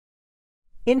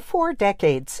In 4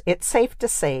 decades, it's safe to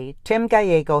say Tim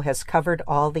Giago has covered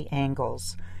all the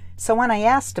angles. So when I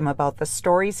asked him about the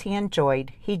stories he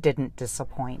enjoyed, he didn't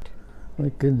disappoint. My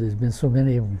goodness, there's been so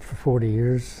many of them for 40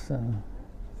 years.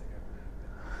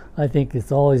 I think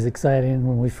it's always exciting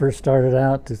when we first started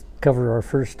out to cover our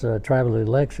first tribal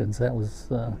elections. That was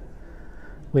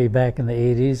way back in the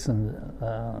 80s,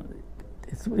 and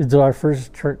it's our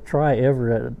first try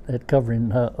ever at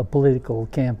covering a political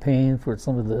campaign for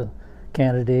some of the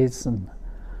candidates,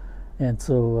 and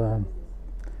so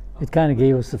it kind of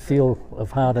gave us a feel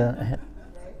of how to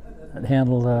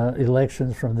handle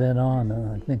elections from then on.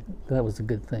 I think that was a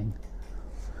good thing,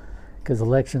 because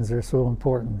elections are so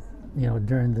important, you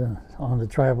know, on the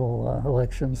tribal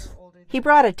elections. He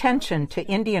brought attention to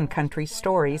Indian country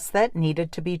stories that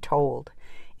needed to be told,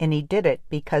 and he did it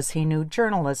because he knew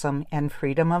journalism and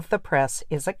freedom of the press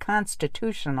is a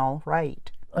constitutional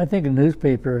right. I think a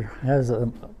newspaper has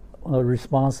a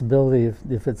responsibility,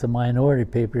 if it's a minority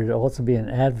paper, to also be an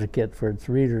advocate for its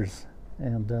readers.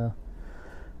 And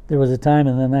there was a time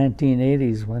in the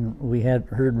 1980s when we had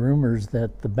heard rumors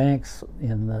that the banks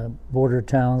in the border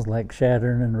towns like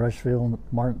Chadron and Rushville and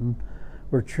Martin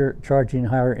were charging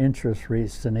higher interest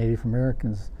rates to Native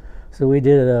Americans. So we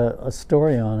did a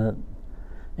story on it,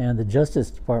 and the Justice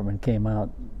Department came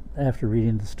out after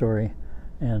reading the story,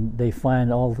 and they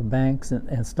fined all the banks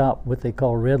and stopped what they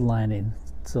call redlining.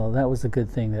 So that was a good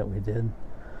thing that we did.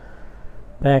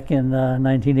 Back in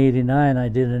 1989, I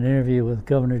did an interview with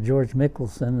Governor George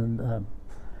Mickelson, and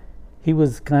he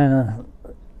was kind of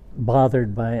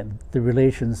bothered by the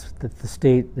relations that the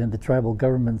state and the tribal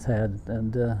governments had.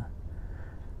 And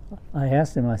I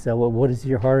asked him, I said, well, what is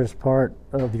your hardest part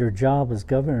of your job as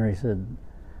governor? He said,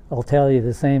 I'll tell you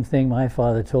the same thing my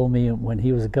father told me when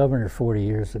he was a governor 40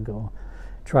 years ago.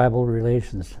 Tribal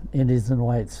relations, Indians and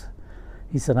whites.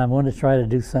 He said, I'm going to try to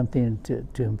do something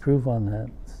to improve on that.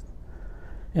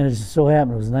 And it just so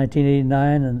happened, it was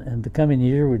 1989, and the coming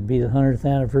year would be the 100th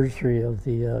anniversary of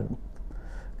the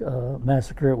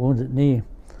massacre at Wounded Knee.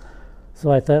 So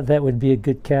I thought that would be a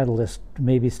good catalyst to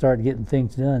maybe start getting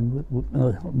things done.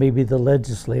 Maybe the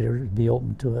legislature would be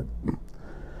open to it.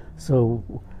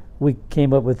 So we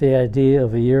came up with the idea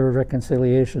of a year of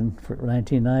reconciliation for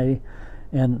 1990,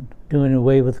 and doing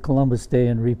away with Columbus Day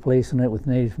and replacing it with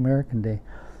Native American Day.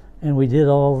 And we did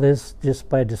all this just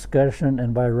by discussion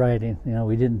and by writing. You know,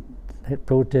 we didn't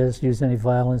protest, use any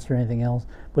violence or anything else,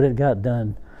 but it got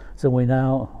done. So we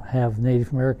now have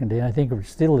Native American Day. I think we're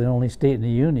still the only state in the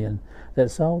Union that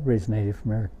celebrates Native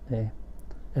American Day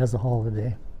as a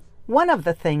holiday. One of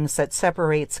the things that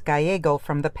separates Giago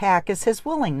from the pack is his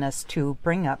willingness to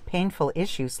bring up painful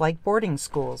issues like boarding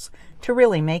schools to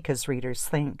really make his readers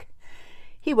think.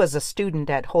 He was a student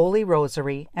at Holy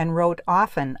Rosary and wrote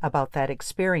often about that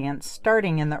experience,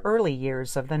 starting in the early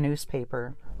years of the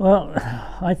newspaper. Well,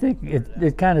 I think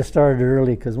it kind of started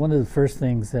early, because one of the first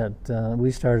things that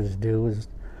we started to do was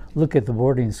look at the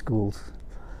boarding schools.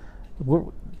 We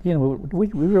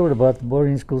wrote about the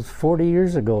boarding schools 40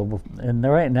 years ago, and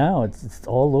right now it's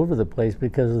all over the place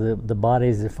because of the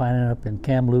bodies they're finding up in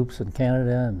Kamloops in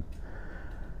Canada.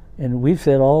 And we've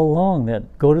said all along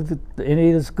that go to any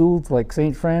of the schools like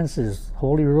St. Francis,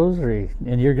 Holy Rosary,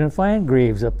 and you're going to find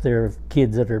graves up there of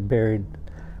kids that are buried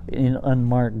in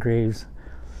unmarked graves.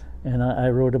 And I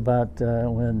wrote about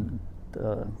when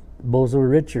Bozo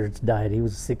Richards died. He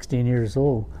was 16 years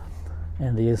old,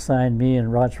 and they assigned me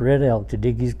and Roch Red Elk to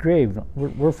dig his grave.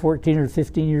 We're 14 or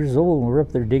 15 years old, and we're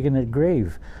up there digging a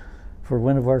grave for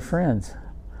one of our friends.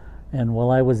 And while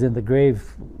I was in the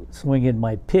grave swinging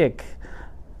my pick,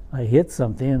 I hit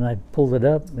something and I pulled it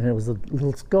up, and it was a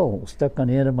little skull stuck on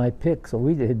the end of my pick. So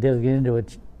we dug into a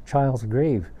child's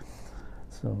grave.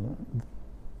 So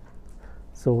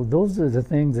those are the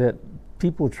things that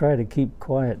people try to keep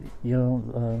quiet. You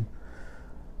know,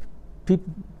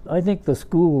 I think the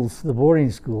schools, the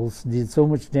boarding schools, did so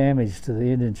much damage to the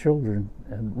Indian children,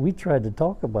 and we tried to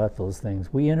talk about those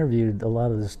things. We interviewed a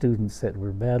lot of the students that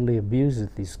were badly abused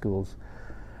at these schools,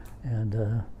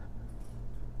 and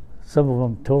some of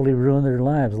them totally ruined their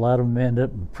lives. A lot of them ended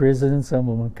up in prison. Some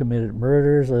of them committed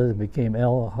murders. Others became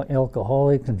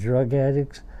alcoholics and drug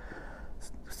addicts.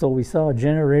 So we saw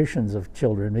generations of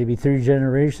children, maybe 3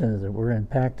 generations, that were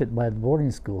impacted by the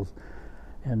boarding schools.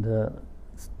 And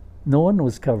no one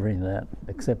was covering that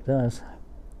except us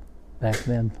back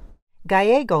then.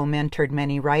 Giago mentored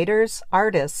many writers,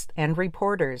 artists, and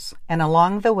reporters, and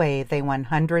along the way they won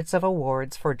hundreds of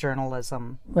awards for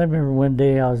journalism. I remember one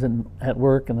day I was at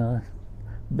work, and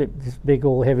this big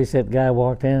old heavyset guy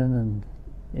walked in and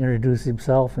introduced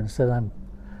himself and said, I'm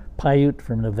Paiute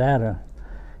from Nevada.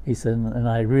 he said, and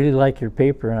I really like your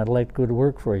paper, and I'd like to go to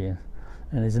work for you.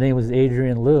 And his name was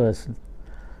Adrian Lewis.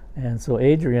 And so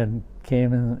Adrian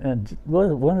came and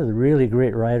was one of the really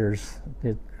great writers,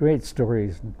 did great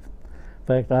stories. In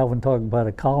fact, I often talk about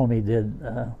a column he did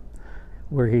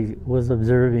where he was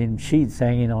observing sheets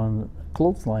hanging on a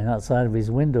clothesline outside of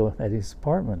his window at his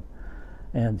apartment.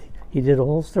 And he did a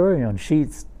whole story on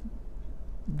sheets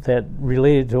that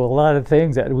related to a lot of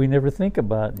things that we never think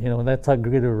about. You know, that's how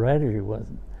good a writer he was.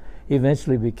 He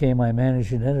eventually became my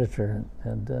managing editor,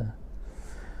 and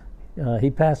he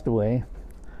passed away.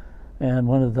 And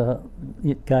one of the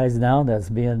guys now that's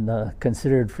being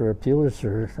considered for a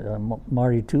Pulitzer,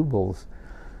 Marty Tubles,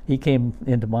 he came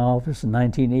into my office in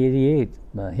 1988,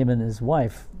 him and his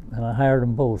wife, and I hired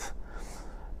them both.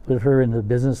 Put her in the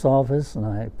business office, and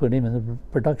I put him in the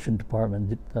production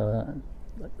department,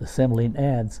 assembling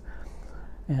ads.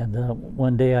 And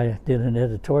one day I did an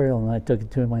editorial, and I took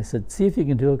it to him. I said, see if you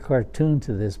can do a cartoon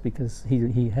to this, because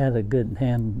he had a good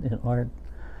hand in art.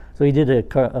 So he did a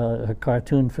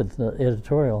cartoon for the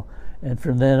editorial, and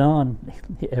from then on,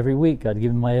 every week I'd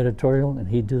give him my editorial, and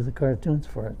he'd do the cartoons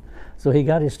for it. So he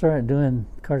got his start doing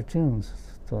cartoons.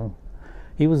 So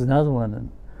he was another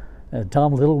one. And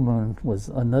Tom Littleman was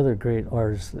another great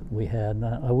artist that we had. And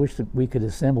I wish that we could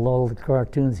assemble all the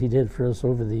cartoons he did for us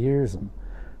over the years and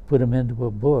put them into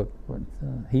a book. But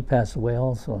he passed away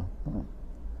also.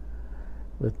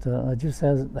 But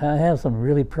I have some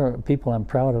really people I'm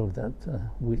proud of that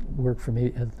worked for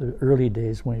me at the early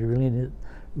days when you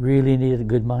really needed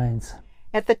good minds.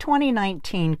 At the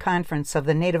 2019 conference of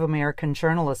the Native American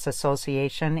Journalists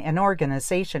Association, an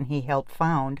organization he helped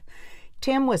found,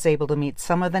 Tim was able to meet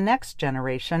some of the next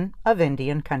generation of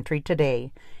Indian country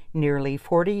today, nearly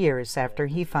 40 years after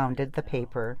he founded the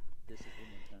paper.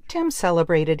 Tim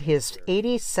celebrated his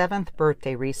 87th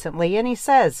birthday recently, and he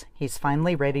says he's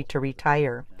finally ready to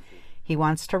retire. He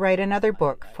wants to write another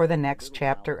book for the next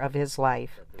chapter of his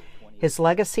life. His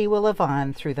legacy will live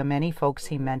on through the many folks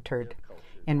he mentored.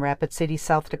 In Rapid City,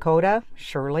 South Dakota,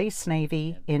 Shirley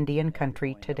Snavy, Indian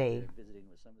Country Today.